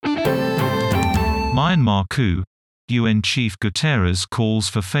Myanmar coup. UN Chief Guterres calls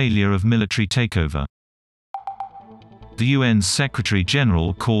for failure of military takeover. The UN's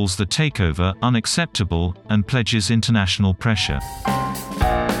Secretary-General calls the takeover unacceptable, and pledges international pressure.